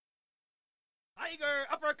Tiger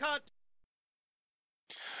uppercut.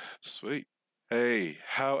 Sweet. Hey,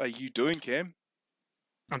 how are you doing, Cam?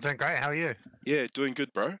 I'm doing great. How are you? Yeah, doing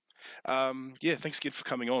good, bro. Yeah, thanks again for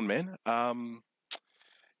coming on, man.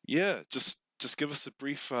 Yeah, just give us a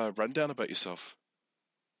brief rundown about yourself.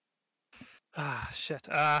 Shit.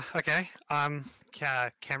 Okay. I'm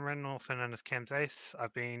Cameron, also known as Cam's Ace.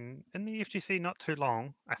 I've been in the FGC not too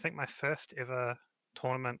long. I think my first ever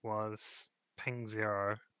tournament was Ping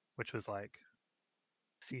Zero, which was like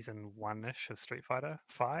season 1-ish of Street Fighter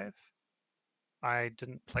 5. I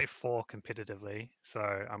didn't play 4 competitively, so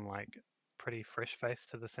I'm like pretty fresh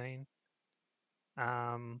faced to the scene.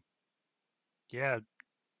 Yeah,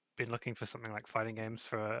 been looking for something like fighting games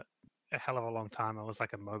for a hell of a long time. I was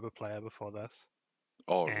like a MOBA player before this,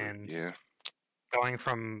 Oh, and yeah. going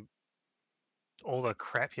from all the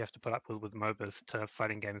crap you have to put up with MOBAs to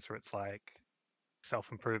fighting games where it's like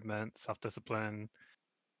self-improvement, self-discipline,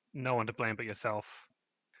 no one to blame but yourself.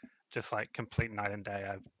 Just like complete night and day.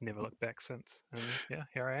 I've never looked back since. And yeah,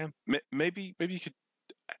 here I am. Maybe you could.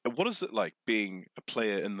 What is it like being a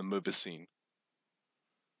player in the MOBA scene?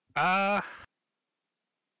 A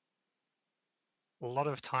lot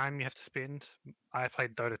of time you have to spend. I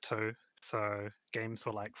played Dota 2, so games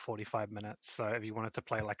were like 45 minutes. So if you wanted to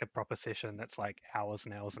play like a proper session that's like hours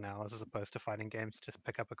and hours and hours as opposed to fighting games, just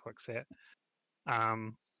pick up a quick set.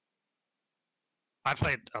 I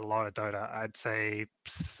played a lot of Dota. I'd say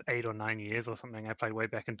 8 or 9 years or something. I played way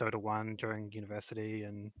back in Dota 1 during university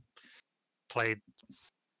and played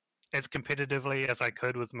as competitively as I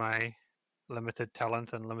could with my limited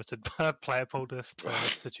talent and limited player pool to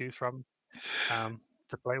choose from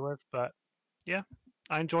to play with. But yeah,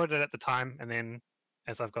 I enjoyed it at the time. And then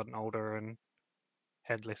as I've gotten older and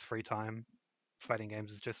had less free time, fighting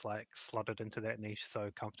games is just like slotted into that niche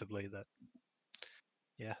so comfortably that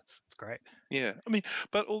yeah, it's great. Yeah, I mean,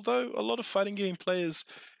 but although a lot of fighting game players,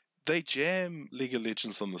 they jam League of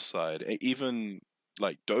Legends on the side, even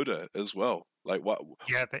like Dota as well. Like, what?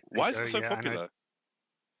 Yeah, Why is it so yeah, popular?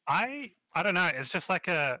 I don't know. It's just like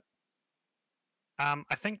a.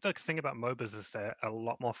 I think the thing about MOBAs is they're a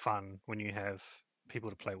lot more fun when you have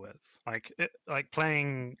people to play with. Like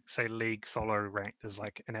playing, say, League solo ranked is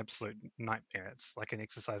like an absolute nightmare. It's like an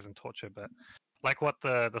exercise in torture. But like what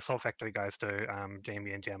the Soul Factory guys do,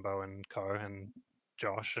 Jamie and Jambo and Co and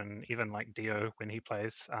Josh and even like Dio when he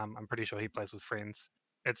plays, I'm pretty sure he plays with friends.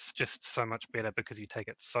 It's just so much better because you take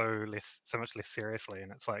it so much less seriously,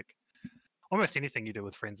 and it's like almost anything you do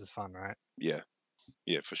with friends is fun, right? Yeah,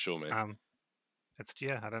 for sure, man. I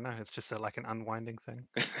don't know. It's just like an unwinding thing.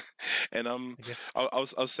 And I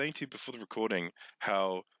was saying to you before the recording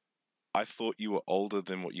how I thought you were older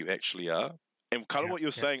than what you actually are, and kind of what you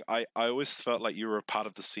were saying. I always felt like you were a part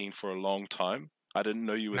of the scene for a long time. I didn't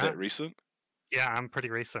know you were that recent. Yeah, I'm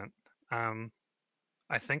pretty recent.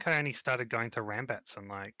 I think I only started going to Rambats in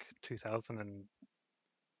like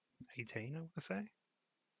 2018. I want to say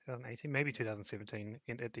 2018, maybe 2017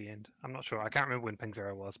 at the end. I'm not sure. I can't remember when Ping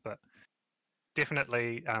Zero was, but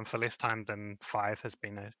definitely for less time than 5 has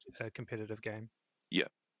been a competitive game. Yeah,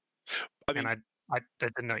 I mean, and I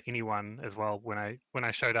didn't know anyone as well when I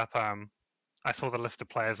showed up. I saw the list of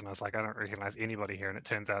players and I was like, I don't recognize anybody here. And it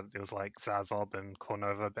turns out it was like Zazob and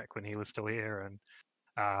Cornova back when he was still here,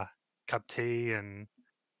 and Cub T, and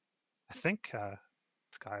I think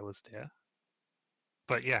Sky was there.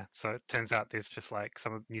 But yeah, so it turns out there's just like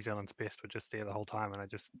some of New Zealand's best were just there the whole time, and I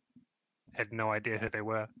just had no idea who they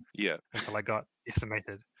were. Yeah. Until I got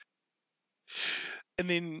decimated. And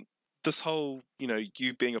then this whole,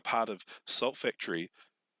 you being a part of Salt Factory,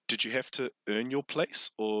 did you have to earn your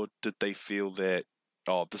place, or did they feel that,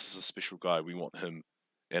 oh, this is a special guy, we want him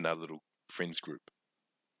in our little friends group?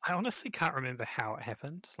 I honestly can't remember how it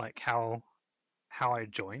happened, like how I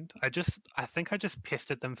joined. I think I just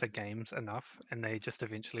pestered them for games enough, and they just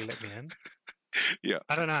eventually let me in. Yeah.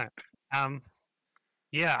 I don't know.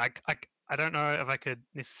 Yeah, I don't know if I could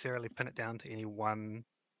necessarily pin it down to any one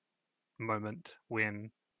moment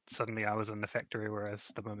when suddenly I was in the factory,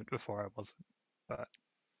 whereas the moment before I wasn't. But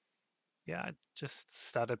yeah, I just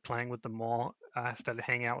started playing with them more. I started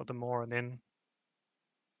hanging out with them more, and then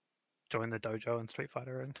joined the dojo in Street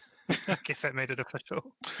Fighter, and I guess that made it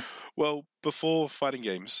official. Well, before fighting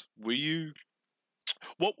games, were you?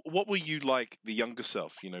 What were you like the younger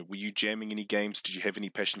self? Were you jamming any games? Did you have any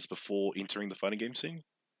passions before entering the fighting game scene?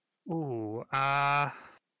 Ooh, I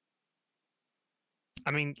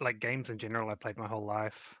mean, like games in general, I played my whole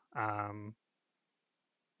life.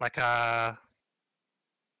 Like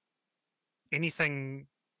anything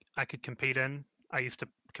I could compete in. I used to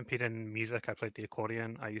compete in music. I played the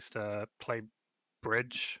accordion. I used to play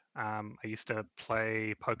bridge. I used to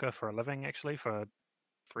play poker for a living, actually, for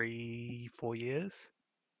 3-4 years.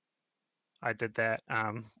 I did that.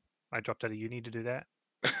 I dropped out of uni to do that.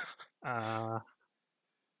 Uh,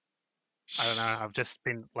 I don't know. I've just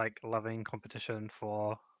been like loving competition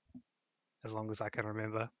for as long as I can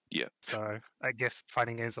remember. Yeah. So I guess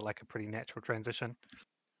fighting games are like a pretty natural transition.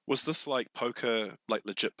 Was this like poker, like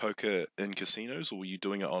legit poker in casinos, or were you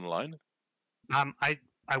doing it online?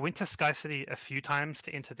 I went to Sky City a few times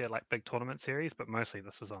to enter their like big tournament series, but mostly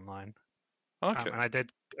this was online. Okay. And I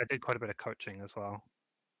did quite a bit of coaching as well.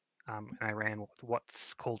 And I ran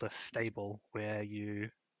what's called a stable, where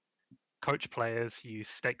you coach players, you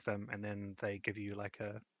stake them, and then they give you like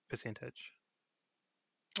a percentage.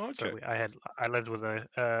 So Okay. I lived with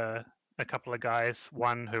a couple of guys,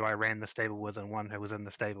 one who I ran the stable with, and one who was in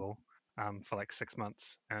the stable for like 6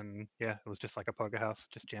 months. And yeah, it was just like a poker house,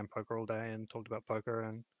 just jam poker all day and talked about poker.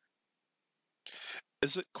 And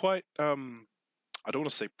Is it quite I don't want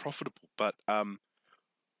to say profitable, but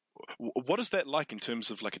what is that like in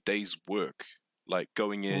terms of like a day's work? Like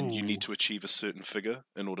going in, you ooh, need to achieve a certain figure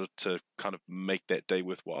in order to kind of make that day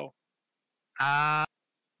worthwhile. uh,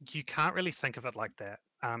 you can't really think of it like that.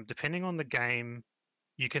 Depending on the game,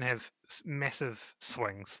 you can have massive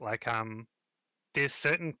swings. Like there's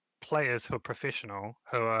certain players who are professional,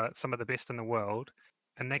 who are some of the best in the world,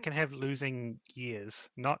 and they can have losing years,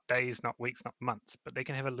 not days, not weeks, not months, but they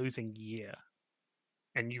can have a losing year.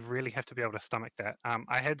 And you really have to be able to stomach that.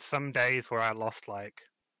 I had some days where I lost like,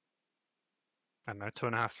 I don't know,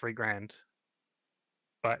 2.5, 3 grand,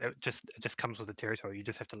 but it just comes with the territory. You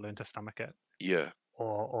just have to learn to stomach it. Yeah.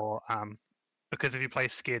 Or because if you play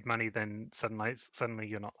scared money, then suddenly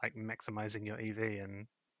you're not like maximizing your EV, and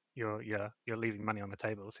you're leaving money on the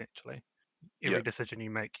table essentially. Yeah. Every decision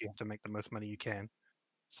you make, you have to make the most money you can.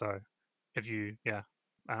 So if you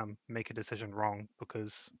make a decision wrong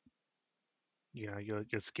because you're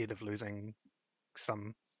scared of losing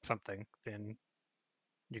something, then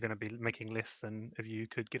you're going to be making less than if you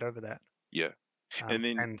could get over that. Yeah. And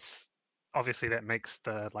then And obviously that makes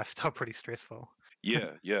the lifestyle pretty stressful.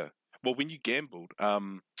 yeah, yeah. Well, when you gambled,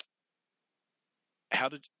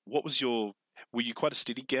 what was your, were you quite a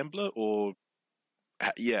steady gambler or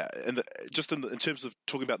yeah, and just in terms of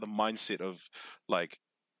talking about the mindset of like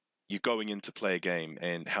you're going in to play a game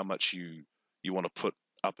and how much you want to put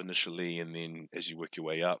up initially and then as you work your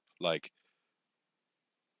way up, like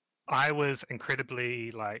I was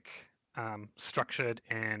incredibly like structured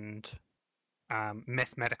and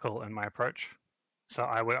mathematical in my approach. So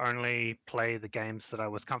I would only play the games that I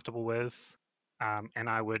was comfortable with, and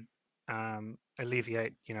I would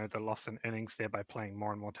alleviate, the loss in earnings there by playing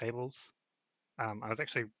more and more tables. I was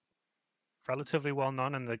actually relatively well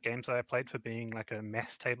known in the games that I played for being like a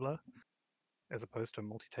mass tabler as opposed to a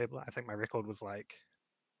multi-tabler. I think my record was like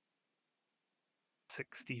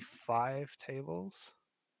 65 tables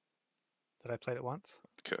that I played at once.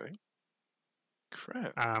 okay,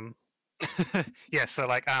 crap, Um, yeah, so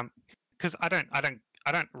like because I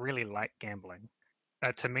don't really like gambling.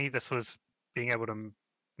 To me, this was being able to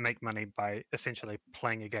make money by essentially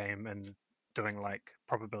playing a game and doing like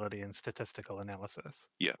probability and statistical analysis,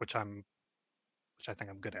 yeah, which I think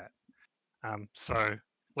I'm good at. So,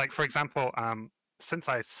 like for example, since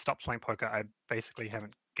I stopped playing poker, I basically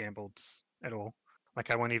haven't gambled at all.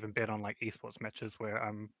 Like I won't even bet on like esports matches where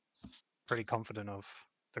I'm pretty confident of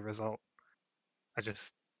the result. I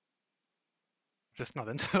just not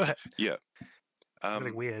into it. yeah,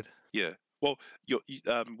 Really um, weird. yeah. Well,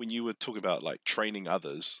 when you were talking about like training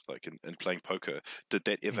others, like in playing poker, did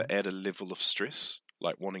that ever Mhm. add a level of stress,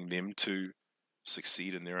 like wanting them to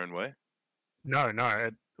succeed in their own way? No,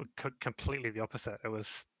 no, completely the opposite. It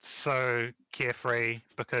was so carefree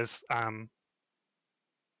because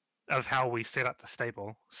of how we set up the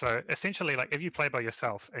stable. So essentially, like if you play by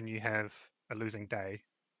yourself and you have a losing day,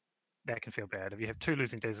 that can feel bad. If you have 2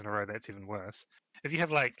 losing days in a row, that's even worse. If you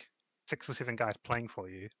have like 6 or 7 guys playing for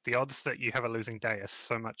you, the odds that you have a losing day are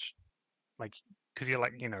so much like because you're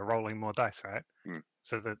like rolling more dice, right? Mm,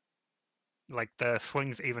 So that like the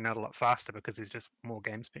swings even out a lot faster because there's just more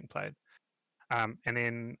games being played. And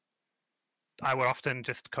then I would often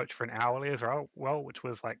just coach for an hourly as well, which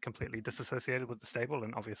was like completely disassociated with the stable,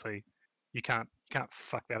 and obviously you can't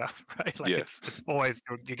fuck that up, right? Like yeah. it's always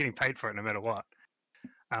you're getting paid for it no matter what.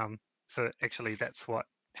 Um, so actually, that's what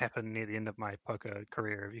happened near the end of my poker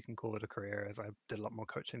career, if you can call it a career, as I did a lot more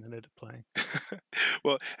coaching than I did playing.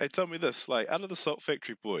 Well, hey, tell me this: like, out of the Salt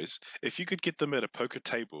Factory boys, if you could get them at a poker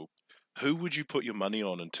table, who would you put your money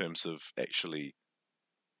on in terms of actually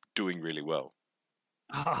doing really well?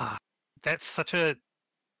 Ah, that's such a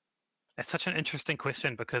It's such an interesting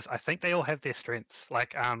question because I think they all have their strengths.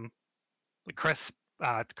 Like Chris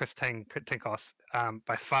Tinkos,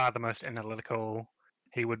 by far the most analytical.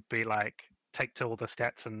 He would be like take to all the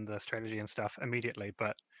stats and the strategy and stuff immediately.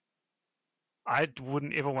 But I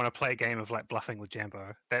wouldn't ever want to play a game of like bluffing with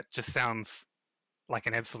Jambo. That just sounds like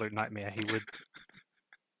an absolute nightmare. He would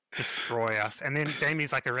destroy us. And then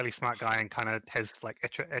Jamie's like a really smart guy and kind of has like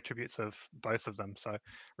attributes of both of them. So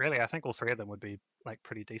really, I think all three of them would be like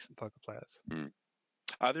pretty decent poker players. Mm.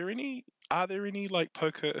 Are there any like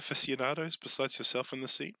poker aficionados besides yourself in the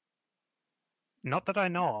scene? Not that I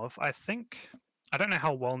know of. I don't know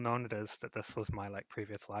how well known it is that this was my like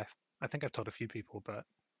previous life. I think I've told a few people, but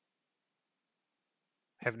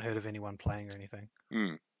haven't heard of anyone playing or anything.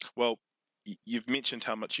 Mm. Well, you've mentioned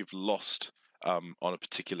how much you've lost on a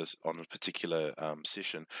particular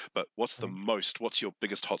session, but what's your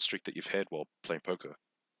biggest hot streak that you've had while playing poker?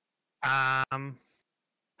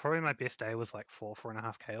 Probably my best day was like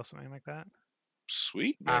 4.5K or something like that.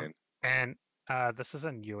 Sweet, man. And this is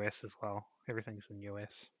in US as well. Everything's in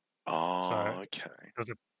US. Oh, So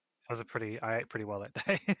okay. I ate pretty well that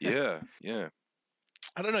day. Yeah.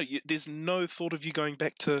 I don't know. There's no thought of you going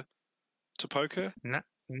back to poker?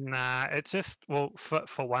 Nah, it's just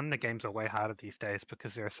for one, the games are way harder these days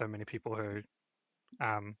because there are so many people who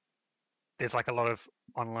there's like a lot of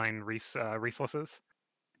online resources,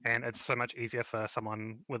 and it's so much easier for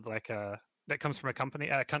someone with like that comes from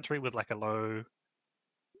a country with like a low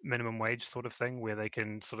minimum wage sort of thing where they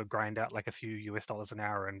can sort of grind out like a few US dollars an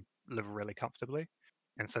hour and live really comfortably.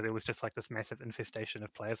 And so there was just like this massive infestation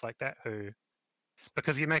of players like that who,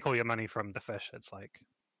 because you make all your money from the fish, it's like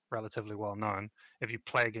relatively well known. If you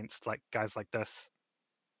play against like guys like this,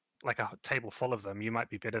 like a table full of them, you might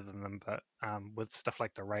be better than them, but with stuff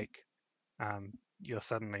like the rake, your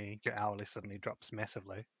hourly suddenly drops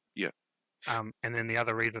massively. Yeah. And then the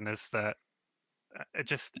other reason is that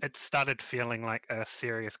it started feeling like a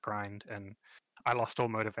serious grind, and I lost all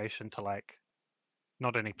motivation to like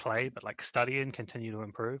not only play but like study and continue to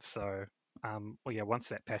improve. So once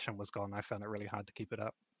that passion was gone, I found it really hard to keep it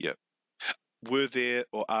up. Yeah. Were there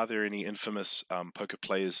or are there any infamous poker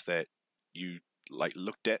players that you like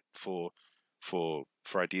looked at for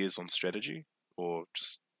ideas on strategy or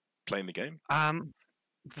just playing the game?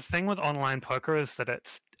 The thing with online poker is that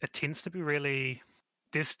it tends to be really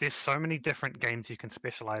there's so many different games you can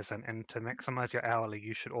specialize in, and to maximize your hourly,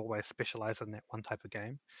 you should always specialize in that one type of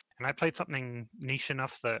game. And I played something niche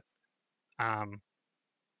enough that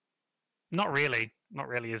not really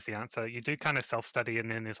is the answer. You do kind of self-study,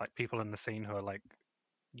 and then there's like people in the scene who are like,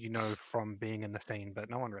 from being in the scene, but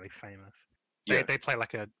no one really famous. Yeah. They play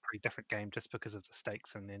like a pretty different game just because of the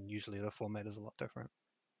stakes, and then usually the format is a lot different.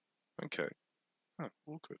 Okay. Oh,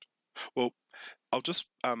 all good. Well, I'll just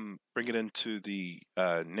bring it into the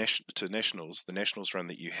nationals, the nationals run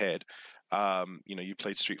that you had. You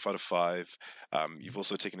played Street Fighter V. You've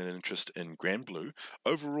also taken an interest in Grand Blue.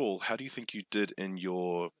 Overall, how do you think you did in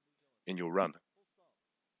your run?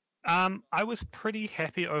 I was pretty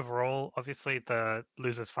happy overall. Obviously, the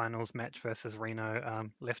losers finals match versus Reno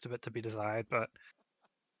left a bit to be desired, but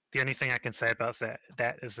the only thing I can say about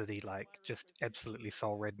that is that he like just absolutely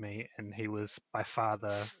soul read me, and he was by far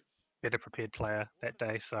the better prepared player that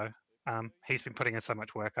day. So he's been putting in so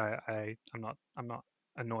much work. I'm not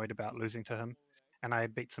annoyed about losing to him, and I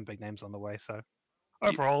beat some big names on the way. So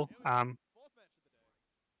overall,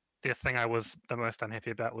 the thing I was the most unhappy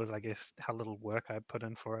about was, I guess, how little work I put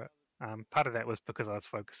in for it. Part of that was because I was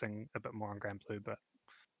focusing a bit more on Grand Blue, but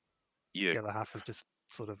the other half was just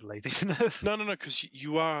sort of laziness. No, because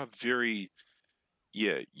you are very,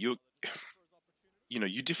 you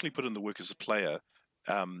definitely put in the work as a player.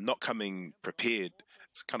 Not coming prepared.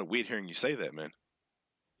 It's kind of weird hearing you say that, man.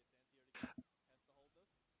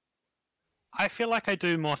 I feel like I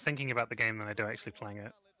do more thinking about the game than I do actually playing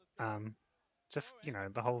it. Just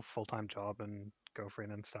the whole full-time job and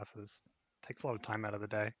girlfriend and stuff takes a lot of time out of the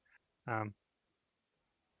day.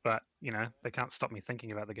 But they can't stop me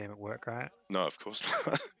thinking about the game at work, right? No, of course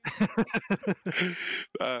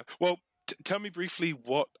not. Well, tell me briefly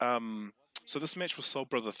what. So this match was Soul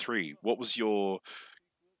Brother 3. What was your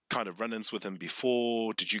kind of run-ins with him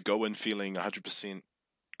before? Did you go in feeling 100%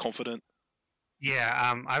 confident?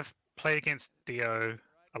 Yeah, I've played against Dio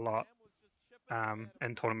a lot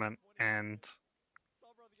in tournament, and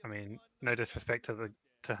I mean, no disrespect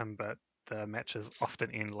to him, but the matches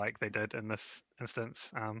often end like they did in this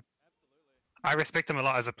instance. I respect him a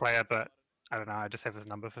lot as a player, but I don't know. I just have his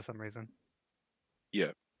number for some reason.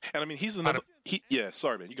 Yeah, and I mean, he's another.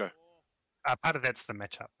 Sorry, man. You go. Part of that's the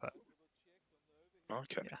matchup, but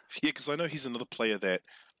okay. Yeah, because I know he's another player that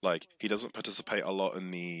Like, he doesn't participate a lot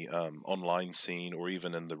in the online scene or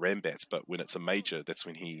even in the Rambats, but when it's a major, that's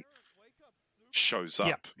when he shows Yeah.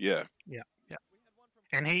 up. Yeah. Yeah, yeah.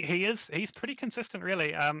 And he's pretty consistent,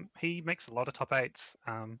 really. He makes a lot of top eights.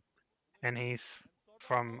 And he's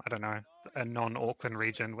from, I don't know, a non-Auckland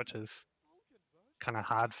region, which is kind of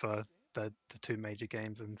hard for the two major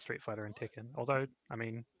games in Street Fighter and Tekken. Although, I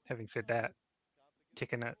mean, having said that,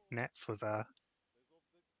 Tekken at Nats was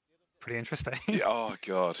pretty interesting. Yeah. Oh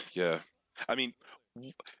God. Yeah. I mean,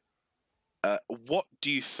 what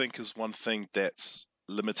do you think is one thing that's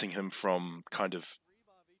limiting him from kind of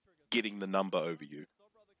getting the number over you?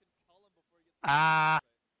 Ah,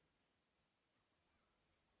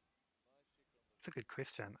 that's a good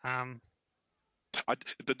question.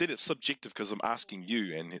 But then it's subjective because I'm asking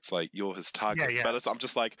you, and it's like you're his target. Yeah. But I'm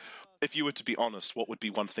just like, if you were to be honest, what would be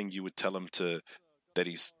one thing you would tell him that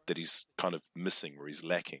he's kind of missing, or he's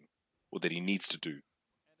lacking, or that he needs to do?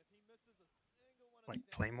 Like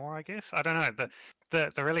play more, I guess. I don't know.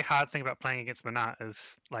 The really hard thing about playing against Manat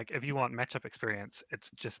is like if you want matchup experience,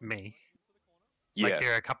 it's just me. Like Yeah,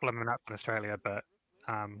 there are a couple of Manats in Australia, but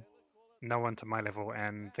no one to my level,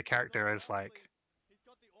 and the character is like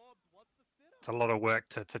it's a lot of work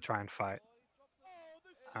to try and fight.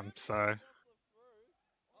 So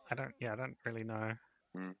I don't really know.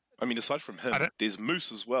 mm. I mean, aside from him, there's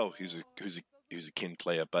Moose as well, who's a Ken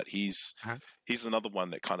player, but he's another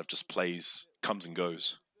one that kind of just plays, comes and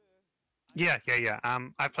goes. Yeah.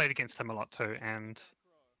 I've played against him a lot too, and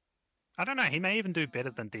I don't know. He may even do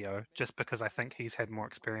better than Dio, just because I think he's had more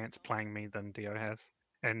experience playing me than Dio has,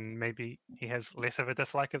 and maybe he has less of a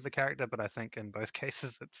dislike of the character. But I think in both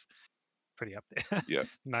cases, it's pretty up there. Yeah.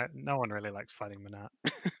 No one really likes fighting Manat.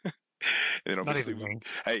 And then obviously, Not even me.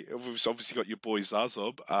 hey, we've obviously got your boy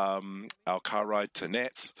Zazob, our car ride to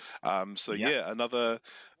Nats. So yeah, another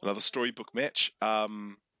storybook match.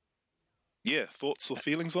 Yeah, thoughts or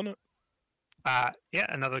feelings on it? Yeah,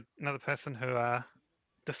 another person who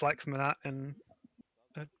dislikes Manat in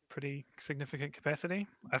a pretty significant capacity.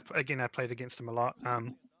 I played against him a lot.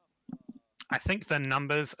 I think the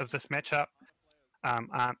numbers of this matchup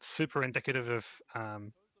aren't super indicative of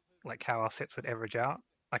like how our sets would average out.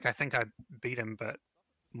 Like I think I beat him, but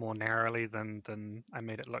more narrowly than I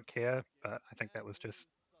made it look here. But I think that was just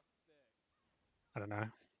I don't know.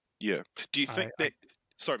 Yeah. Do you think that?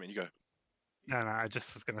 Sorry, man, you go. No, I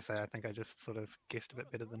just was going to say I think I just sort of guessed a bit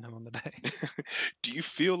better than him on the day. Do you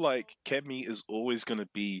feel like Cammy is always going to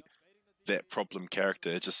be that problem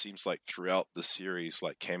character? It just seems like throughout the series,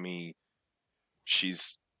 like Cammy,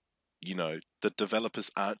 she's, the developers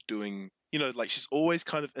aren't doing, like she's always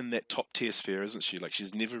kind of in that top tier sphere, isn't she? Like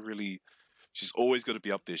she's always got to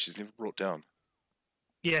be up there. She's never brought down.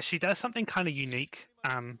 Yeah, she does something kind of unique,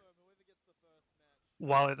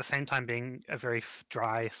 while at the same time being a very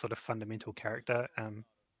dry sort of fundamental character.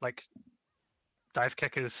 Like dive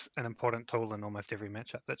kick is an important tool in almost every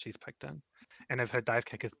matchup that she's picked in, and if her dive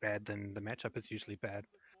kick is bad, then the matchup is usually bad.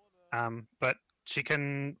 But she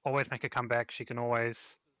can always make a comeback. She can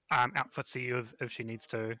always outfoot you if she needs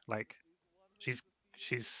to. Like she's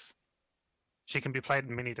she can be played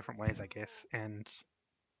in many different ways, I guess, and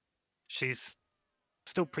she's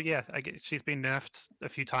still pretty. Yeah, I guess she's been nerfed a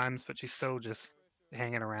few times, but she's still just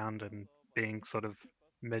hanging around and being sort of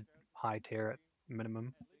mid high tier at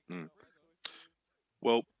minimum. Mm.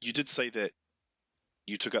 Well, you did say that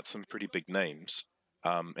you took out some pretty big names,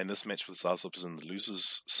 and this match with Zazob is in the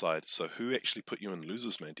losers side. So who actually put you in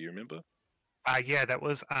losers, man? Do you remember? Yeah, that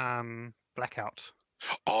was Blackout.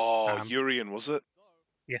 Oh, Urien, was it?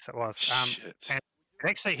 Yes, it was. Shit. And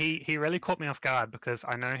actually, he really caught me off guard because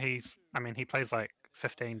I know he plays like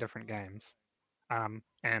 15 different games,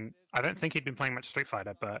 and I don't think he'd been playing much Street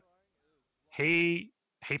Fighter, but he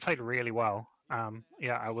played really well.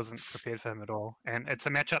 Yeah, I wasn't prepared for him at all, and it's a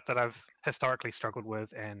matchup that I've historically struggled with,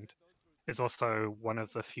 and is also one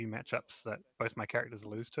of the few matchups that both my characters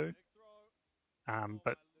lose to.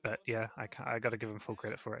 But yeah, I got to give him full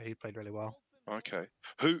credit for it. He played really well. Okay.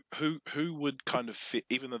 Who would kind of fit,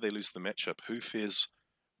 even though they lose the matchup, who fares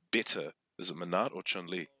better? Is it Manat or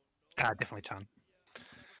Chun-Li? Definitely Chun.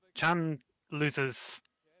 Chun loses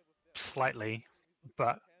slightly,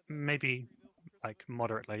 but maybe like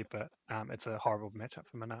moderately, but it's a horrible matchup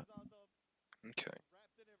for Manat. Okay.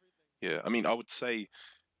 Yeah, I mean, I would say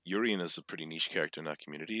Urien is a pretty niche character in our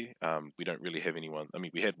community. We don't really have anyone. I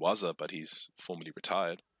mean, we had Waza, but he's formally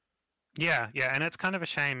retired. Yeah, and it's kind of a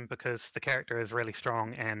shame because the character is really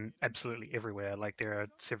strong and absolutely everywhere. Like there are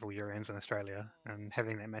several Uriens in Australia, and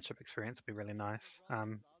having that matchup experience would be really nice.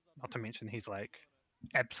 Not to mention he's like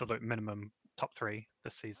absolute minimum top 3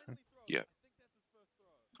 this season. Yeah.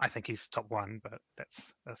 I think he's top one, but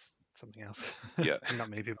that's something else. Yeah. And not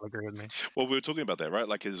many people agree with me. Well, we were talking about that, right?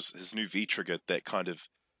 Like his new V trigger that kind of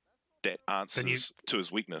that answers to his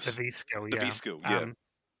The weakness. V skill, The V yeah. skill, yeah.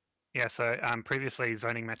 Yeah, so previously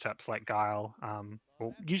zoning matchups like Guile,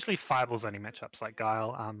 well, usually Fireball zoning matchups like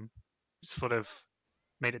Guile, sort of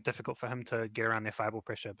made it difficult for him to get around their Fireball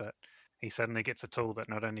pressure, but he suddenly gets a tool that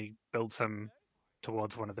not only builds him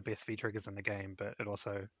towards one of the best V triggers in the game, but it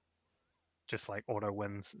also just like auto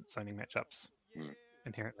wins zoning matchups Mm.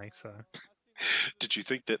 inherently. So Did you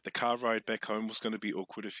think that the car ride back home was going to be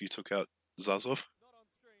awkward if you took out Zazov?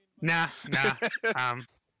 nah.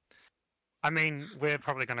 I mean, we're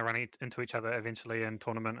probably going to run into each other eventually in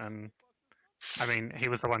tournament, and I mean, he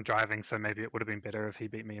was the one driving, so maybe it would have been better if he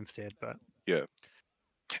beat me instead. But Yeah.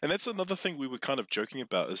 And that's another thing we were kind of joking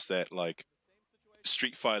about is that, like,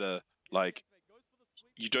 Street Fighter, like,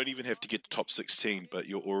 you don't even have to get to top 16, but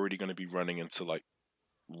you're already going to be running into, like,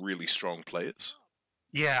 really strong players.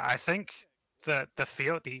 yeah, I think the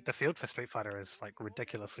field for Street Fighter is like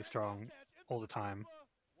ridiculously strong all the time.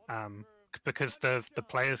 Because the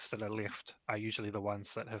players that are left are usually the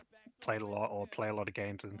ones that have played a lot or play a lot of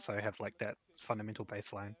games, and so have like that fundamental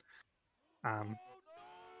baseline. Um,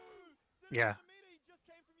 yeah,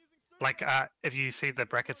 like if you see the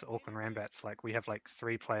brackets at Auckland Rambats, like we have like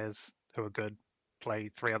 3 players who are good, play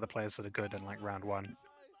 3 other players that are good in like round 1,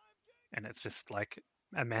 and it's just like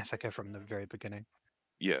a massacre from the very beginning.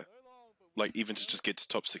 Yeah. Like, even to just get to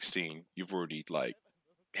top 16, you've already, like,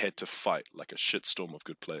 had to fight, like, a shitstorm of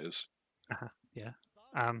good players. Yeah.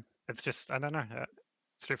 It's just I don't know.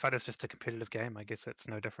 Street Fighter is just a competitive game. I guess it's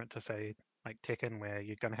no different to say like Tekken, where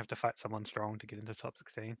you're going to have to fight someone strong to get into top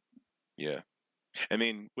 16. Yeah. And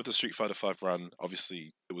then with the Street Fighter 5 run,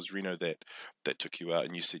 obviously it was Reno that took you out,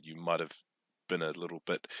 and you said you might have been a little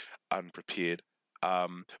bit unprepared.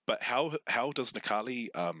 But how does Nikali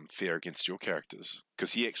fare against your characters?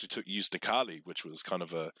 Because he actually used Nikali, which was kind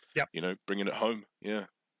of a Yep. Bringing it home. Yeah.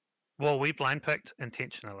 Well, we blind picked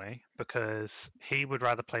intentionally because he would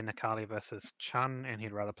rather play Nikali versus Chun, and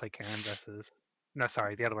he'd rather play Karen versus. No,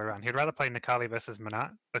 sorry, the other way around. He'd rather play Nikali versus Minat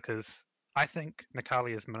because I think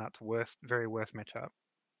Nikali is Minat's very worst matchup.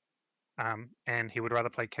 And he would rather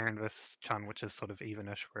play Karen versus Chun, which is sort of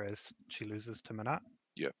evenish, whereas she loses to Minat.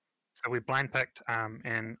 Yeah. So we blind picked,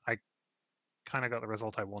 and I kind of got the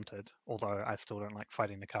result I wanted, although I still don't like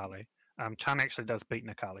fighting Nikali. Chun actually does beat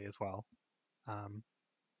Nikali as well.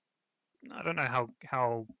 I don't know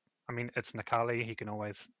how. I mean, it's Nikali. He can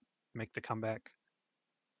always make the comeback.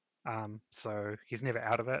 So he's never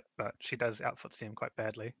out of it, but she does outfoot him quite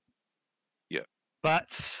badly. Yeah.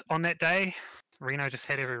 But on that day, Reno just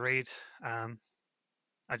had every read.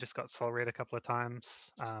 I just got soul read a couple of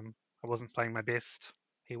times. I wasn't playing my best.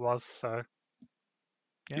 He was, so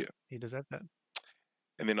yeah. He deserved that.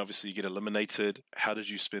 And then obviously you get eliminated. How did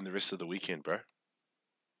you spend the rest of the weekend, bro?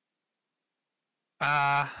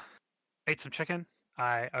 Ate some chicken.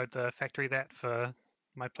 I owed the factory that for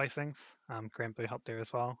my placings. Grand Blue helped there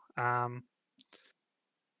as well.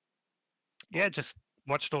 Yeah, just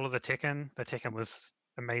watched all of the Tekken. The Tekken was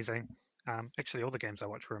amazing. Actually, all the games I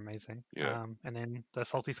watched were amazing. Yeah. And then the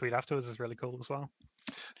Salty Sweet afterwards is really cool as well.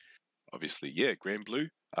 Obviously, yeah, Grand Blue.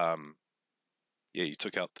 Yeah, you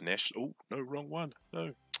took out the national. Oh, no, wrong one.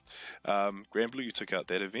 No. Grand Blue, you took out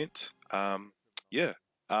that event. Yeah.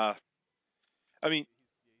 I mean,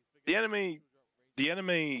 the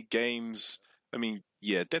anime games. I mean,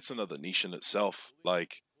 yeah, that's another niche in itself.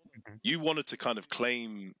 Like, you wanted to kind of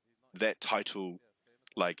claim that title.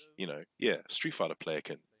 Like, Street Fighter player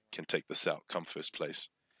can take this out, come first place.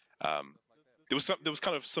 There was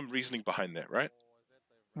kind of some reasoning behind that, right?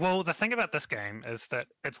 Well, the thing about this game is that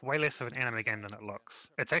it's way less of an anime game than it looks.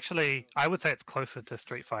 It's actually, I would say it's closer to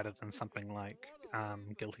Street Fighter than something like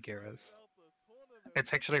Guilty Gear is.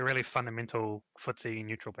 It's actually a really fundamental footsie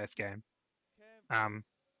neutral based game.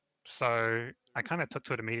 So I kind of took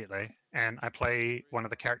to it immediately, and I play one of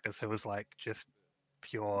the characters who was like just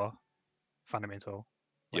pure fundamental.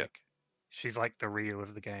 Like, Yeah. she's like the Ryu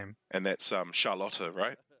of the game. And that's Charlotta,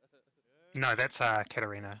 right? No, that's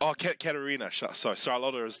Katarina. Oh, Katarina. Sorry,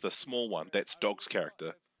 Charlotta is the small one. That's Dog's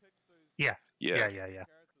character. Yeah. Yeah.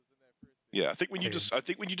 Yeah. I think when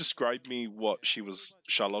you described me what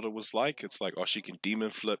Charlotta was like, it's like, oh, she can demon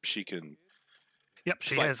flip, she can. Yep,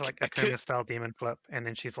 she has like a Kuma style demon flip, and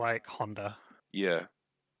then she's like Honda. Yeah,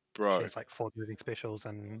 bro. She has like 4 moving specials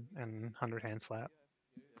and 100 hand slap.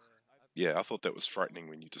 Yeah, I thought that was frightening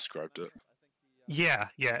when you described it. Yeah,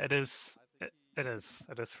 it is. It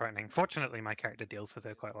is frightening. Fortunately, my character deals with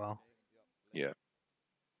her quite well. Yeah.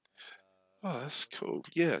 Oh, that's cool.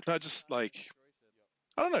 Yeah, no, just like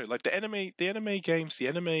I don't know, like the anime games, the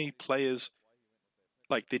anime players,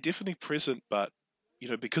 like they're definitely present, but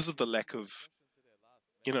because of the lack of,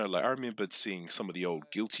 like I remembered seeing some of the old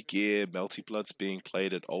Guilty Gear, Melty Bloods being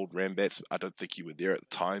played at old Rambats. I don't think you were there at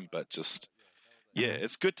the time, but just yeah,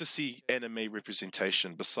 it's good to see anime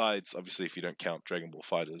representation. Besides, obviously, if you don't count Dragon Ball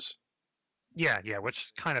Fighters. Yeah,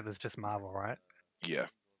 which kind of is just Marvel, right? Yeah.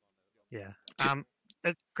 Yeah.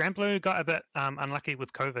 Grand Blue got a bit unlucky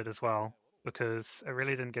with COVID as well because it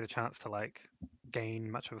really didn't get a chance to like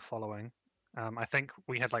gain much of a following. I think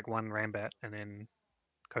we had like one Rambat and then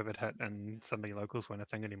COVID hit and suddenly locals weren't a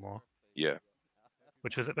thing anymore. Yeah.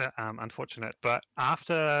 Which was a bit unfortunate. But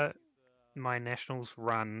after my nationals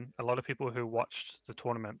run, a lot of people who watched the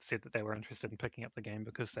tournament said that they were interested in picking up the game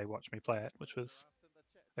because they watched me play it, which was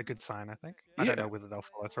a good sign, I think. I don't know whether they'll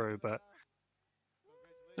follow through, but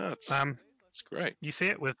no, it's great. You see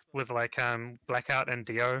it with like Blackout and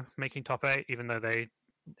Dio making top 8, even though they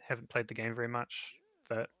haven't played the game very much.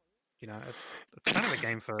 That it's kind of a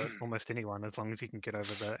game for almost anyone as long as you can get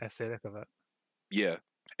over the aesthetic of it. Yeah,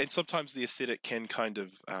 and sometimes the aesthetic can kind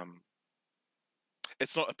of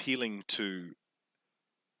it's not appealing to,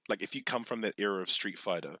 like, if you come from that era of Street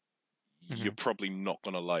Fighter, you're probably not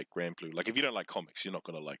gonna like Grand Blue. Like, if you don't like comics, you're not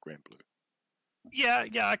gonna like Grand Blue. Yeah,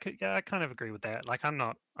 I kind of agree with that. Like, I'm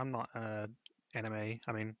not anime.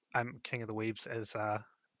 I mean, I'm King of the Weebs, as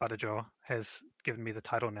Butterjaw has given me the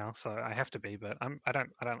title now, so I have to be. But I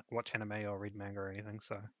don't watch anime or read manga or anything,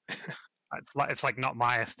 so it's like not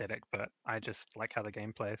my aesthetic, but I just like how the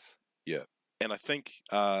game plays. Yeah, and I think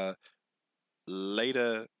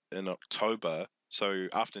later in October, so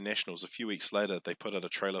after Nationals, a few weeks later, they put out a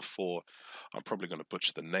trailer for, I'm probably going to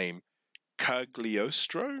butcher the name,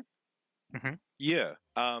 Cagliostro? Mm-hmm. Yeah.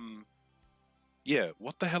 Yeah,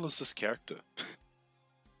 what the hell is this character?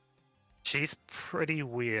 She's pretty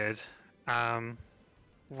weird.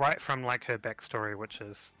 Right from like her backstory, which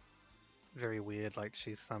is very weird. Like,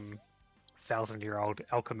 she's some 1,000-year-old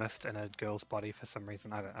alchemist in a girl's body for some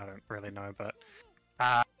reason. I don't really know, but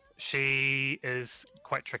she is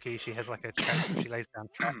quite tricky. She has like a trap. She lays down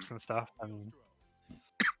traps and stuff, and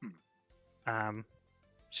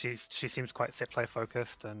she seems quite set play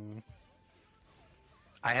focused. And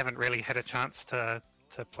I haven't really had a chance to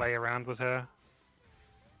play around with her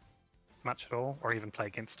much at all, or even play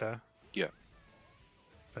against her. Yeah.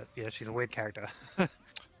 But yeah, she's a weird character.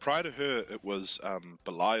 Prior to her, it was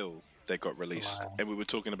Belial that got released, and we were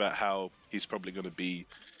talking about how he's probably going to be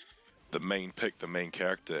the main pick, the main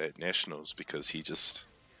character at Nationals, because he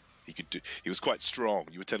was quite strong.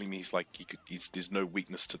 You were telling me there's no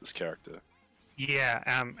weakness to this character. Yeah,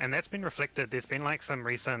 and that's been reflected. There's been like some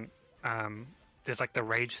recent, there's like the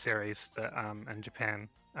Rage series that in Japan,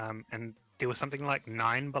 and there was something like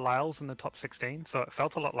 9 Belials in the top 16. So it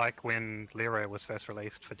felt a lot like when Leroy was first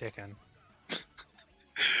released for Tekken.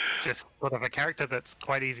 Just sort of a character that's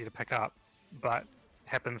quite easy to pick up, but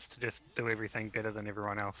happens to just do everything better than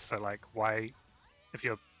everyone else. So like, why, if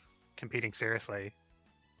you're competing seriously,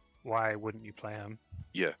 why wouldn't you play him?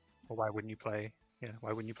 Yeah. Or why wouldn't you play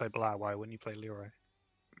Belial? Why wouldn't you play Leroy?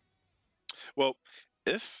 Well,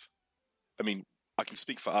 I can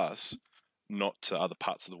speak for us, not to other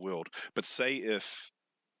parts of the world, but say if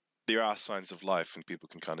there are signs of life and people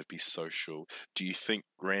can kind of be social, do you think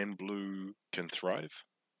Grand Blue can thrive?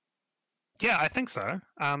 Yeah, I think so.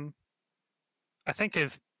 I think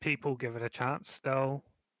if people give it a chance, they'll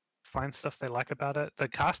find stuff they like about it. The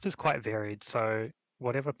cast is quite varied, so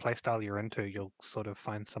whatever playstyle you're into, you'll sort of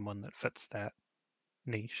find someone that fits that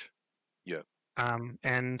niche. Yeah.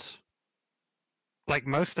 And like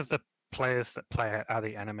most of the players that play it are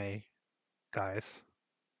the anime guys.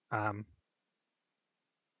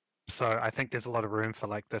 So I think there's a lot of room for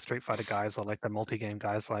like the Street Fighter guys or like the multi-game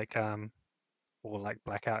guys like or like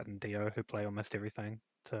Blackout and Dio who play almost everything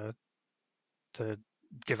to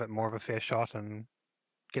give it more of a fair shot and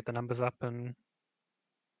get the numbers up. And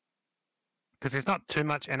because there's not too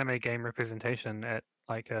much anime game representation at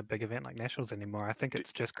like a big event like Nationals anymore. I think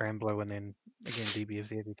it's just Grand Blue and then again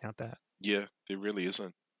DBFZ if you count that. Yeah, there really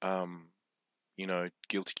isn't.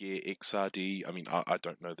 Guilty Gear, XRD. I mean, I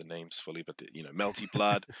don't know the names fully, but Melty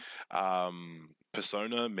Blood,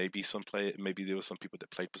 Persona. Maybe there were some people that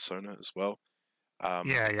played Persona as well.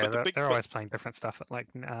 Yeah, they're always playing different stuff at like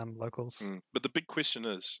locals. But the big question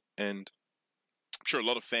is, and I'm sure a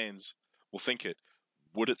lot of fans will think it,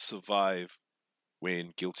 would it survive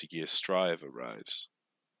when Guilty Gear Strive arrives?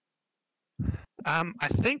 I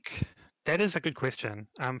think that is a good question.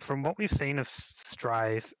 From what we've seen of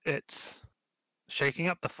Strive, it's shaking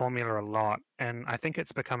up the formula a lot, and I think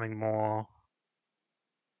it's becoming more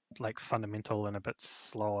like fundamental and a bit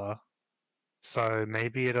slower. So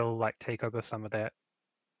maybe it'll like take over some of that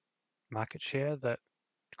market share that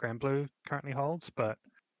Granblue currently holds, but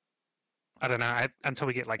I don't know. Until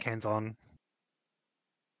we get like hands-on,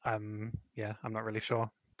 yeah, I'm not really sure.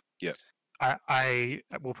 Yeah. I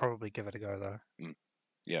will probably give it a go though.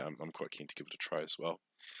 Yeah, I'm quite keen to give it a try as well.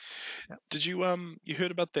 Yep. Did you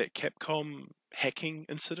heard about that Capcom hacking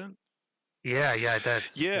incident? Yeah, I did.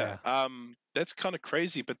 Yeah. That's kind of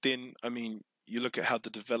crazy. But then, I mean, you look at how the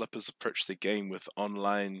developers approach the game with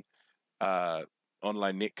online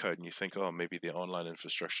netcode, and you think, oh, maybe their online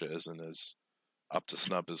infrastructure isn't as up to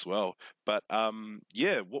snub as well. But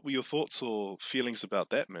yeah, what were your thoughts or feelings about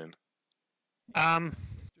that, man?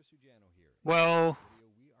 Well,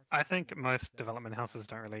 I think most development houses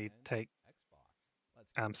don't really take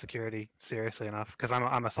security seriously enough because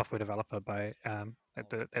I'm a software developer by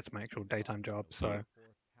that's my actual daytime job. So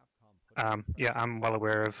yeah, I'm well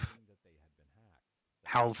aware of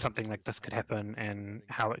how something like this could happen and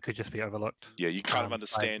how it could just be overlooked. Yeah, you kind of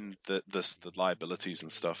understand the liabilities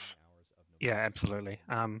and stuff. Yeah, absolutely.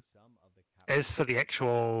 As for the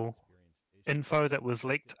actual info that was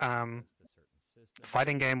leaked,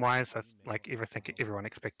 fighting game wise, like everyone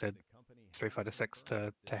expected Street Fighter 6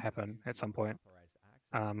 to happen at some point.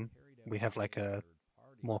 We have like a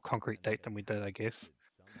more concrete date than we did, I guess.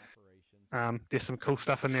 There's some cool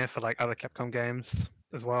stuff in there for like other Capcom games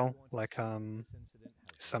as well, like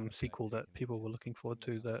some sequel that people were looking forward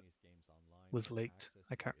to that was leaked.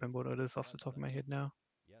 I can't remember what it is off the top of my head now.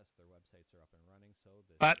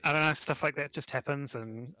 But I don't know, stuff like that just happens,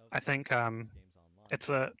 and I think it's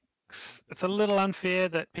a little unfair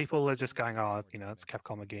that people are just going, oh, it's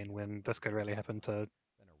Capcom again, when this could really happen to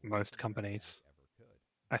most companies.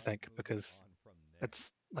 I think because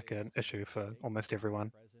it's like an issue for almost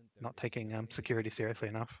everyone not taking security seriously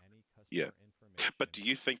enough. Yeah, but do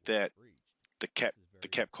you think that the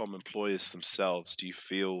Capcom employers themselves, do you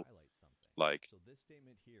feel like,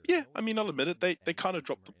 yeah, I mean, I'll admit it, they kind of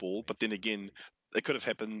dropped the ball, but then again, it could have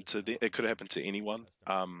happened to it could have happened to anyone.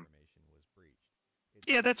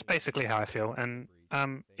 Yeah, that's basically how I feel, and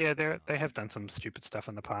yeah, they have done some stupid stuff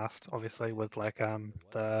in the past, obviously with like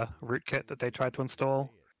the rootkit that they tried to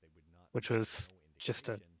install, which was just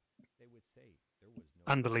a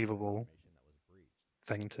unbelievable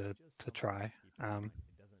thing to try. I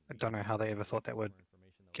don't know how they ever thought that would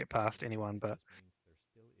get past anyone, but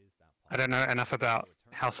I don't know enough about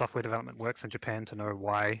how software development works in Japan to know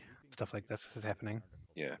why stuff like this is happening.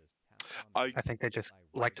 Yeah, I think they just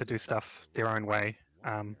like to do stuff their own way,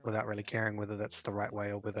 without really caring whether that's the right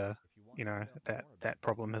way or whether that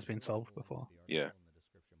problem has been solved before. Yeah.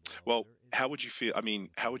 Well, how would you feel? I mean,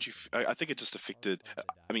 how would you? I think it just affected.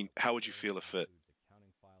 I mean, how would you feel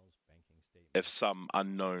if some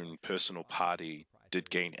unknown personal party did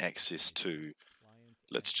gain access to,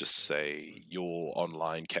 let's just say, your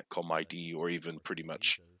online Capcom ID, or even pretty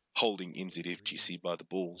much holding NZFGC by the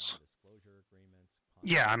balls?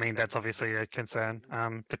 Yeah, I mean that's obviously a concern.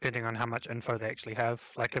 Depending on how much info they actually have.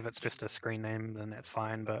 Like if it's just a screen name, then that's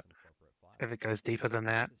fine. But if it goes deeper than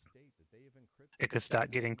that, it could start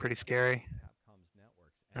getting pretty scary.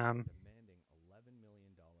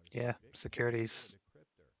 Yeah, security's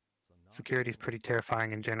pretty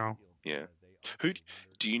terrifying in general. Yeah. Who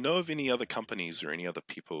do you know of any other companies or any other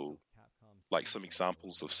people, like some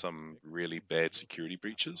examples of some really bad security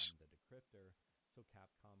breaches?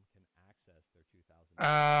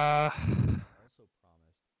 I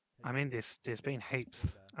mean, there's been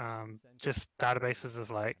heaps. Just databases of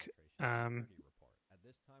like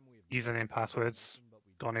username passwords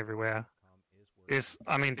gone everywhere. There's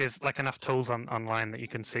like enough tools online that you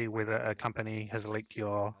can see whether a company has leaked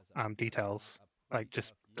your details, like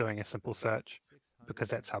just doing a simple search, because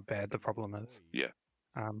that's how bad the problem is. Yeah.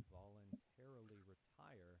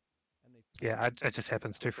 Yeah, it just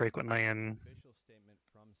happens too frequently, and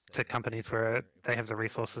to companies where they have the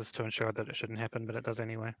resources to ensure that it shouldn't happen, but it does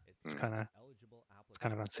anyway. It's kind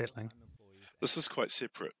of unsettling. This is quite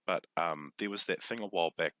separate, but there was that thing a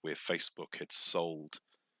while back where Facebook had sold,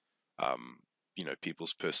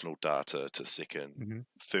 people's personal data to second,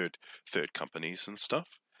 third companies and stuff.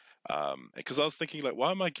 Because I was thinking, like,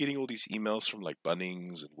 why am I getting all these emails from like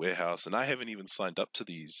Bunnings and Warehouse, and I haven't even signed up to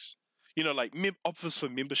these? Like offers for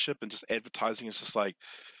membership and just advertising. It's just like,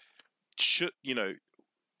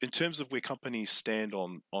 in terms of where companies stand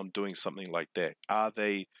on doing something like that,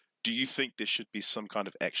 do you think there should be some kind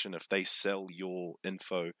of action if they sell your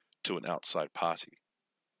info to an outside party?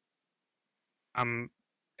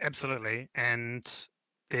 Absolutely. And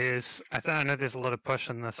I know there's a lot of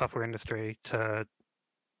push in the software industry to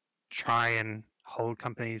try and hold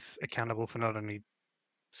companies accountable for not only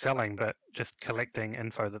selling, but just collecting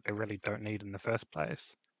info that they really don't need in the first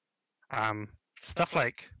place. Stuff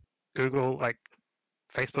like Google, like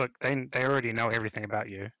Facebook, they already know everything about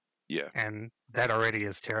you, Yeah. and that already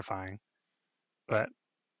is terrifying. But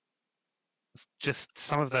just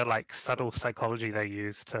some of the like subtle psychology they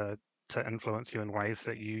use to influence you in ways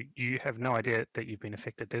that you have no idea that you've been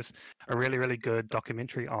affected. There's a really good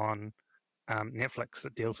documentary on Netflix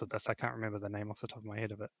that deals with this. I can't remember the name off the top of my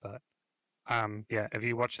head of it, but yeah, if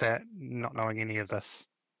you watch that not knowing any of this,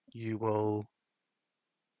 you'll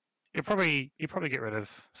probably get rid of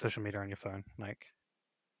social media on your phone. Like,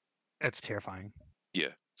 it's terrifying.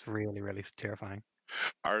 Yeah. It's really terrifying.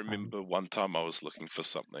 I remember one time I was looking for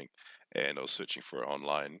something and I was searching for it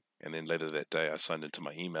online. And then later that day, I signed into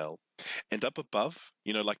my email. And up above,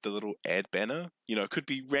 like the little ad banner, it could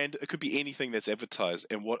be it could be anything that's advertised.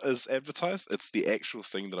 And what is advertised? It's the actual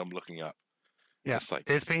thing that I'm looking up. Yeah, it's like,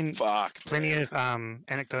 there's been plenty man. of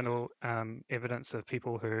anecdotal evidence of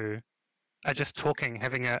people who are just talking,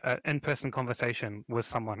 having a in-person conversation with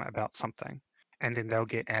someone about something, and then they'll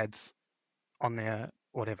get ads on their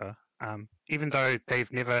whatever, even though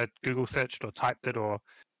they've never Google searched or typed it or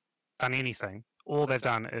done anything. All they've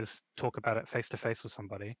done is talk about it face to face with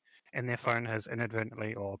somebody, and their phone has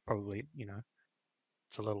inadvertently, or probably,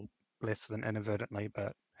 it's a little less than inadvertently,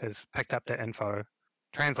 but has picked up that info,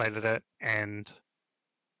 translated it, and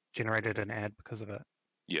generated an ad because of it.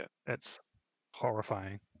 Yeah. It's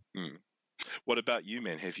horrifying. Mm. What about you,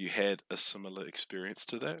 man? Have you had a similar experience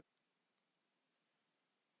to that?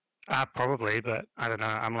 Probably, but I don't know.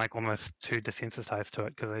 I'm like almost too desensitized to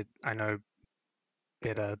it because I know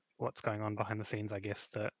better what's going on behind the scenes. I guess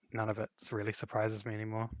that none of it really surprises me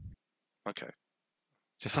anymore. Okay.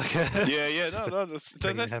 Just like yeah, no,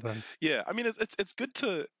 yeah. I mean, it's good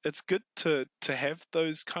to have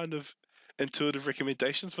those kind of intuitive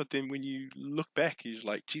recommendations, but then when you look back, you're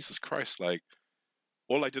like, Jesus Christ, like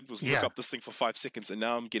all I did was look up this thing for 5 seconds, and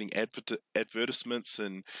now I'm getting advertisements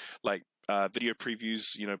and like video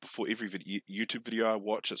previews, before every YouTube video I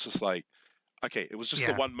watch. It's just like, okay, it was just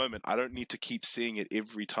the one moment. I don't need to keep seeing it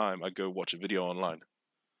every time I go watch a video online.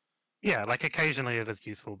 Yeah, like occasionally it is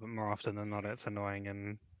useful, but more often than not, it's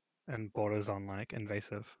annoying and borders on like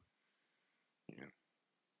invasive. Yeah.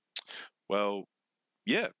 Well,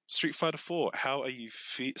 yeah, Street Fighter 4. How are you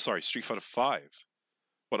Sorry, Street Fighter 5.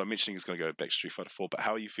 What I'm mentioning is going to go back to Street Fighter 4, but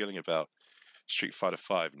how are you feeling about Street Fighter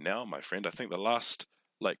 5 now, my friend? I think the last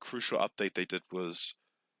like crucial update they did was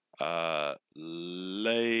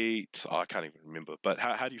late. I can't even remember. But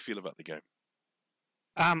how do you feel about the game?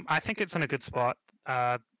 I think it's in a good spot.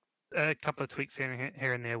 A couple of tweaks here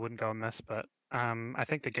and there wouldn't go amiss, but I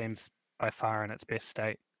think the game's by far in its best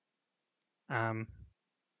state. No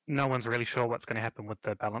one's really sure what's going to happen with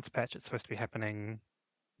the balance patch. It's supposed to be happening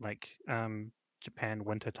like Japan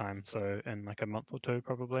winter time, so in like a month or two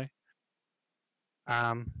probably.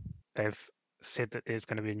 They've said that there's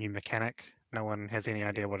going to be a new mechanic. No one has any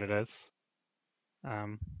idea what it is.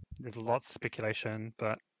 There's lots of speculation,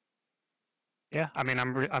 but yeah, I mean,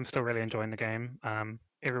 I'm still really enjoying the game.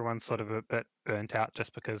 Everyone's sort of a bit burnt out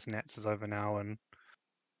just because Nats is over now, and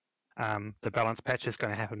the balance patch is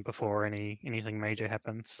going to happen before anything major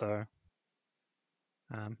happens. So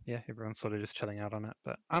yeah, everyone's sort of just chilling out on it.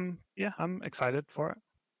 But I'm excited for it.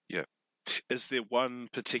 Yeah. Is there one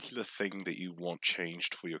particular thing that you want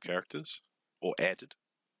changed for your characters or added?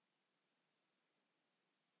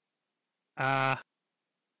 No,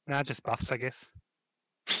 just buffs, I guess.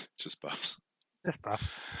 Just buffs. Just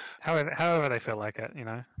buffs. However they feel like it,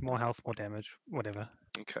 more health, more damage, whatever.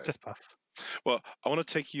 Okay. Just buffs. Well, I want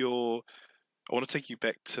to take you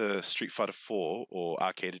back to Street Fighter 4 or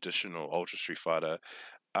Arcade Edition or Ultra Street Fighter.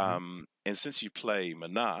 And since you play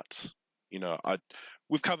Menat,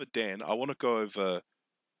 we've covered Dan. I want to go over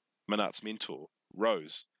Menat's mentor,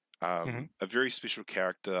 Rose. A very special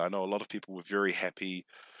character. I know a lot of people were very happy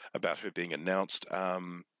about her being announced.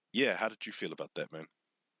 Yeah, how did you feel about that, man?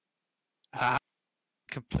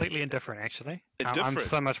 Completely indifferent, actually. Indifferent. I'm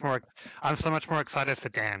so much more excited for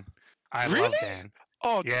Dan. I really? love Dan.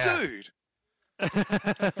 Oh, yeah. Dude.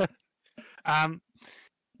 I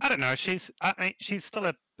don't know. She's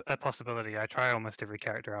still a possibility. I try almost every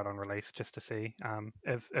character out on release just to see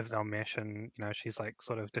if they'll mesh, and she's like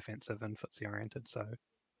sort of defensive and footsie oriented, so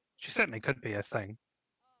she certainly could be a thing.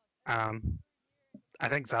 I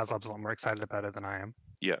think Zazlob's a lot more excited about it than I am.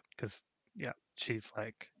 Yeah. Because she's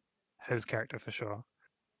like his character for sure.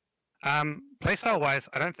 Playstyle wise,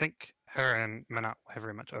 I don't think her and Menat will have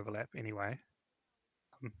very much overlap anyway.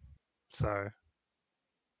 So,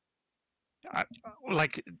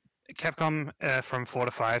 like Capcom from 4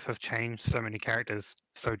 to 5 have changed so many characters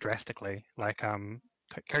so drastically. Like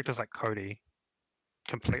characters like Cody,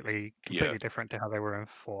 completely different to how they were in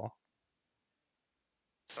 4.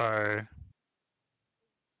 So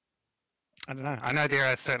I don't know. I know there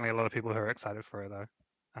are certainly a lot of people who are excited for her though.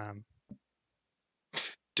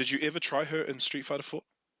 Did you ever try her in Street Fighter 4?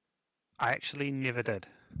 I actually never did.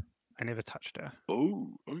 I never touched her.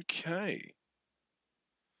 Oh, okay.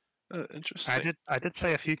 Interesting. I did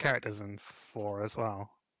play a few characters in 4 as well,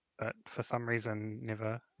 but for some reason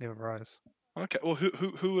never rose. Okay. Well,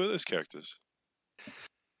 who were those characters?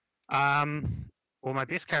 Well, my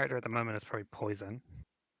best character at the moment is probably Poison.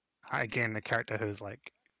 Again, a character who's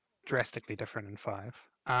like drastically different in 5.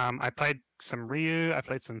 I played some Ryu, I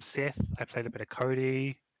played some Seth, I played a bit of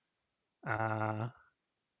Cody,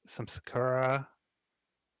 some Sakura,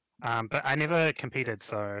 but I never competed,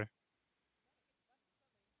 so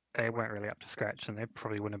they weren't really up to scratch, and they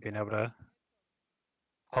probably wouldn't have been able to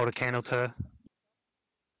hold a candle to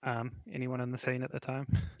anyone in the scene at the time.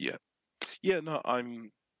 Yeah. No,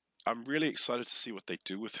 I'm really excited to see what they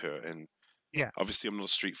do with her, and obviously I'm not a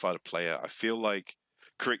Street Fighter player. I feel like,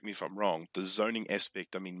 correct me if I'm wrong, the zoning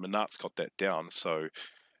aspect, I mean, Manat's got that down, so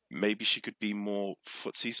maybe she could be more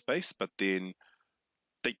footsie space, but then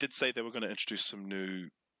they did say they were going to introduce some new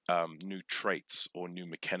traits or new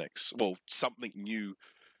mechanics. Well, something new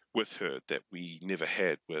with her that we never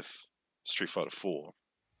had with Street Fighter 4.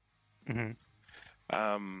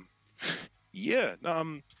 Mm-hmm. Yeah,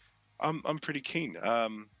 no, I'm pretty keen. I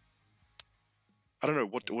don't know.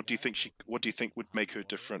 What do you think what do you think would make her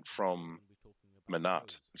different from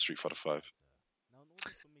Manat in Street Fighter 5?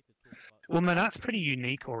 Well, Manat's pretty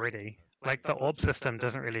unique already. Like the orb system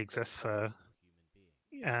doesn't really exist for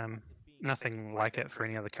nothing like it for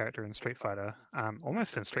any other character in Street Fighter.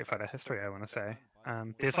 Almost in Street Fighter history, I want to say.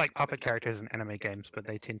 There's like puppet characters in anime games, but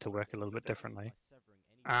they tend to work a little bit differently.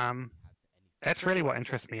 That's really what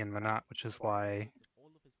interests me in Manat, which is why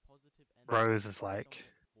Rose is like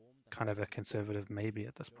kind of a conservative maybe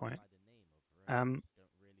at this point.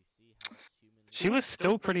 She was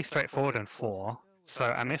still pretty straightforward in 4,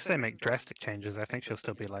 so unless they make drastic changes, I think she'll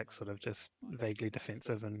still be like sort of just vaguely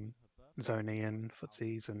defensive and zony and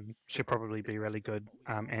footsies, and she'll probably be really good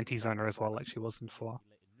anti-zoner as well, like she was in 4.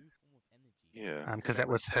 Yeah. Because that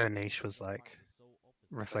was her niche, was like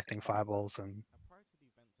reflecting fireballs and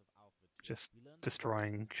just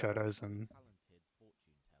destroying Shotos and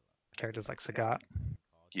characters like Sagat.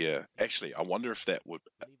 Yeah. Actually, I wonder if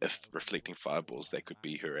if reflecting fireballs, that could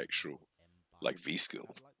be her actual like V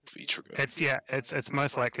skill, V trigger. It's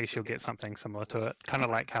most likely she'll get something similar to it, kind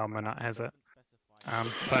of like how Manat has it.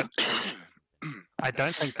 But I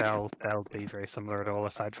don't think they'll be very similar at all,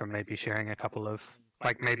 aside from maybe sharing a couple of,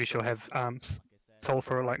 like maybe she'll have Soul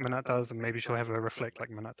Throw like Manat does, and maybe she'll have a Reflect like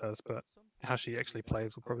Manat does, but how she actually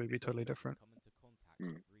plays will probably be totally different.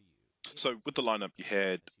 So with the lineup, you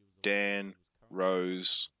had Dan,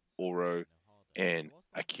 Rose, Oro, and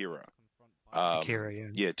Akira. Akira, yeah.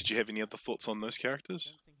 Yeah, did you have any other thoughts on those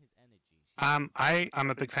characters? I'm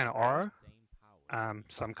a big fan of Oro,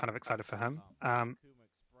 so I'm kind of excited for him.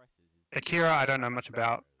 Akira, I don't know much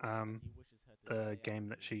about. The game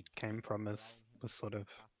that she came from was sort of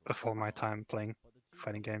before my time playing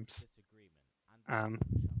fighting games.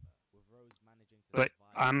 But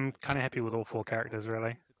I'm kind of happy with all 4 characters,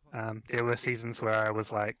 really. There were seasons where I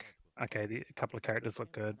was like, okay, a couple of characters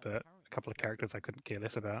look good, but a couple of characters I couldn't care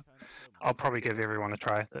less about. I'll probably give everyone a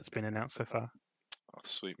try that's been announced so far. Oh,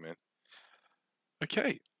 sweet, man.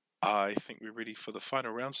 Okay, I think we're ready for the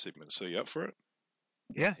final round segment, so you up for it?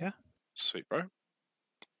 Yeah. Sweet, bro.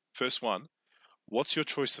 First one, what's your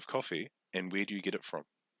choice of coffee, and where do you get it from?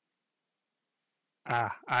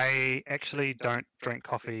 I actually don't drink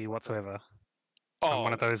coffee whatsoever. Oh. I'm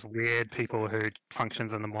one of those weird people who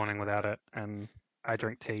functions in the morning without it, and I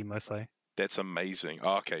drink tea mostly. That's amazing.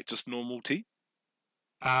 Oh, okay, just normal tea?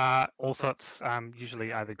 All sorts,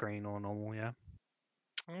 usually either green or normal, yeah.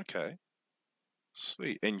 Okay.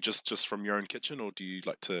 Sweet. And just from your own kitchen, or do you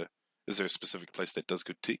like to... Is there a specific place that does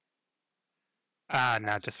good tea?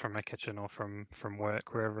 No, just from my kitchen or from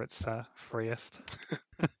work, wherever it's freest.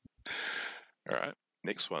 Alright,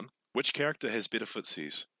 next one. Which character has better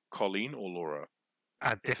footsies, Colleen or Laura?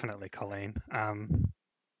 Definitely Colleen.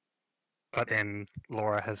 But then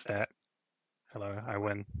Laura has that, hello, I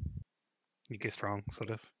win, you guessed wrong, sort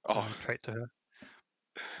of trait to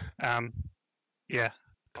her. Yeah,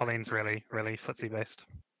 Colleen's really, really footsie based.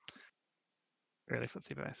 Really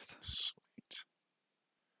footsie based. Sweet.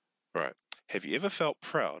 Alright. Have you ever felt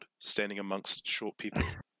proud standing amongst short people?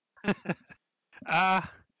 Because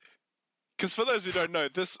for those who don't know,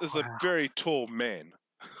 this is a very tall man.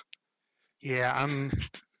 Yeah,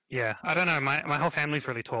 I don't know. My whole family's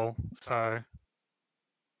really tall, so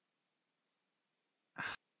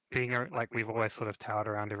being like we've always sort of towered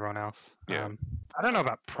around everyone else. Yeah. I don't know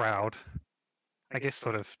about proud. I guess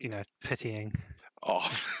sort of, pitying Oh.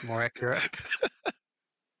 is more accurate.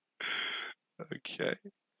 Okay.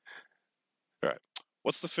 All right.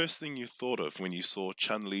 What's the first thing you thought of when you saw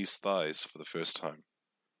Chun-Li's thighs for the first time?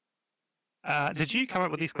 Did you come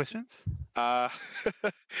up with these questions?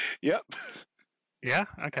 Yep. Yeah.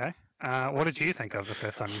 Okay. What did you think of the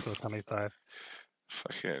first time you saw Chun-Li's thighs?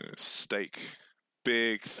 Fucking steak.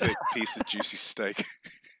 Big, thick piece of juicy steak.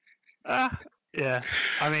 Yeah.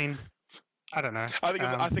 I mean, I don't know.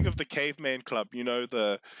 I think of the Caveman Club. You know,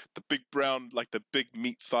 the big brown, like the big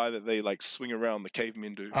meat thigh that they like swing around. The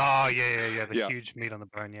cavemen do. Oh yeah. The Yeah. huge meat on the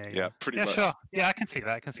bone. Yeah. Yeah, pretty much. Sure. Yeah, I can see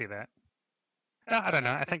that. I don't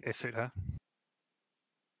know. I think they suit her.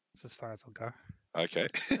 That's as far as I'll go. Okay.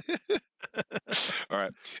 All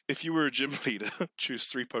right. If you were a gym leader, choose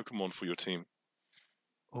 3 Pokemon for your team.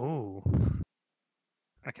 Oh.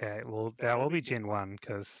 Okay. Well, that will be Gen 1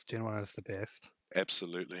 because Gen 1 is the best.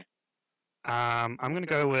 Absolutely. I'm going to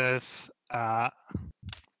go with.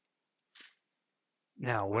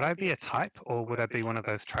 Now, would I be a type or would I be one of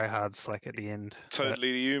those tryhards like at the end?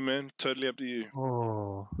 Totally to you, man. Totally up to you.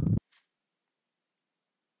 Oh.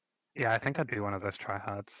 Yeah, I think I'd be one of those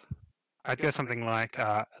tryhards. I'd go something like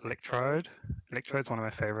Electrode. Electrode's one of my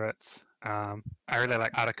favorites. I really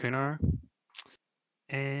like Articuno.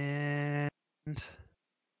 And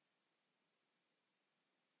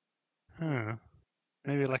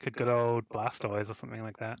maybe like a good old Blastoise or something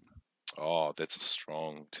like that. Oh, that's a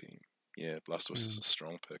strong team. Yeah, Blastoise is a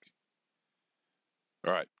strong pick.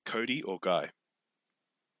 All right, Cody or Guy?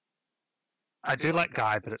 I do like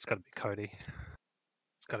Guy, but it's got to be Cody.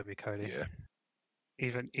 It's got to be Cody. Yeah.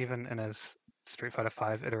 Even in his Street Fighter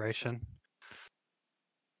V iteration.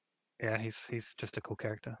 Yeah, he's just a cool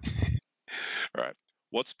character. All right.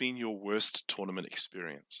 What's been your worst tournament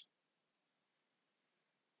experience?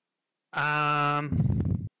 I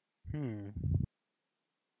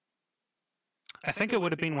think it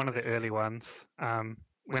would have been one of the early ones,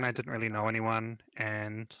 when I didn't really know anyone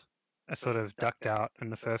and I sort of ducked out in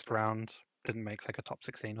the first round, didn't make like a top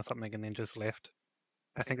 16 or something, and then just left.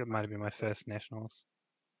 I think it might have been my first nationals.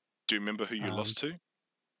 Do you remember who you lost to?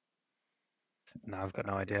 No, I've got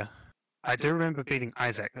no idea. I do remember beating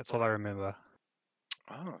Isaac. That's all I remember.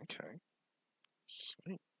 Oh, okay.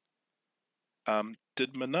 Sweet.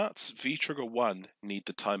 Did Manat's V-Trigger 1 need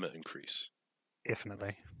the timer increase?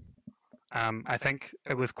 Definitely. I think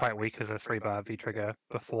it was quite weak as a 3-bar V-Trigger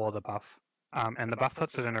before the buff. And the buff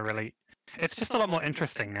puts it in a really... It's just a lot more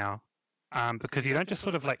interesting now. Because you don't just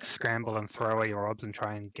sort of like scramble and throw away your orbs and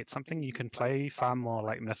try and get something. You can play far more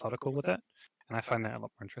like methodical with it. And I find that a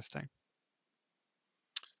lot more interesting.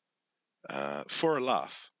 For a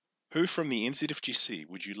laugh, who from the NZFGC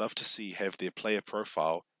would you love to see have their player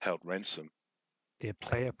profile held ransom? Their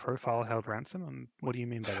player profile held ransom? What do you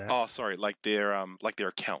mean by that? Oh, sorry, like their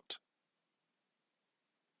account.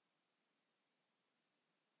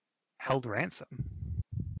 Held ransom?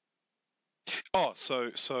 Oh,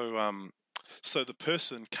 so the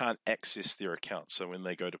person can't access their account. So when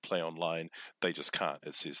they go to play online, they just can't.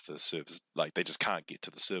 It says the servers, like, they just can't get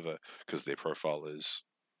to the server because their profile is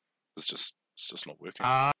just not working.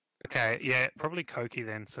 Okay, yeah, probably Koki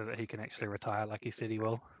then, so that he can actually retire like he said he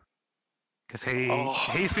will. Because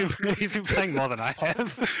he's been playing more than I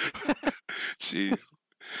have. Jeez,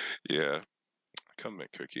 yeah, come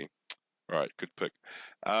back, Koki. All right, good pick.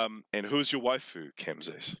 And who's your waifu,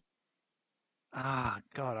 Kamzes?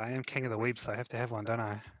 God, I am king of the weebs, so I have to have one,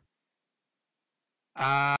 don't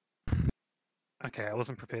I? Okay, I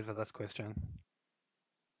wasn't prepared for this question.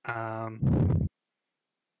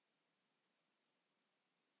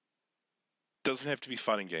 Doesn't have to be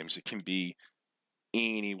fighting games. It can be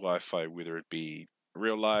any Wi-Fi, whether it be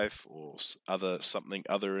real life or something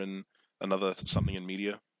in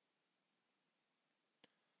media.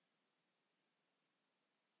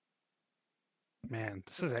 Man,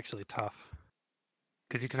 this is actually tough.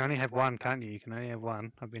 Because you can only have one, can't you? You can only have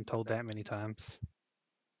one. I've been told that many times.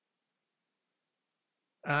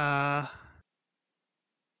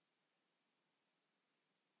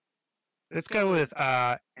 Let's go with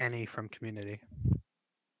Annie from Community.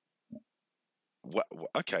 What?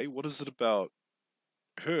 Okay, what is it about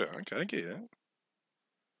her? Okay, I get it.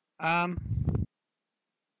 I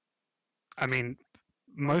mean,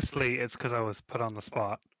 mostly it's because I was put on the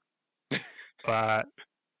spot. But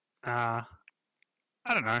I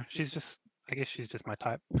don't know. I guess she's just my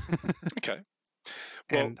type. Okay.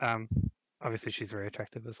 Well, and obviously she's very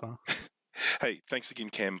attractive as well. Hey, thanks again,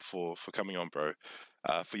 Cam, for coming on, bro.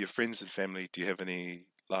 For your friends and family, do you have any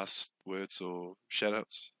last words or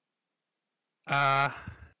shout-outs?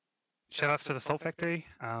 shout outs to the Salt Factory.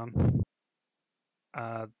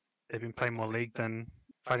 They've been playing more League than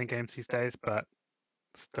fighting games these days, but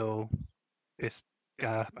still best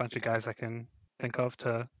bunch of guys I can think of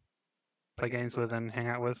to play games with and hang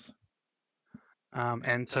out with.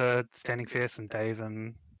 And to Standing Fierce and Dave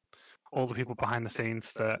and all the people behind the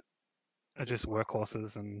scenes that are just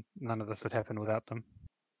workhorses, and none of this would happen without them.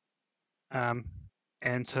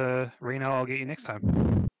 And to Reno, I'll get you next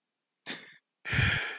time.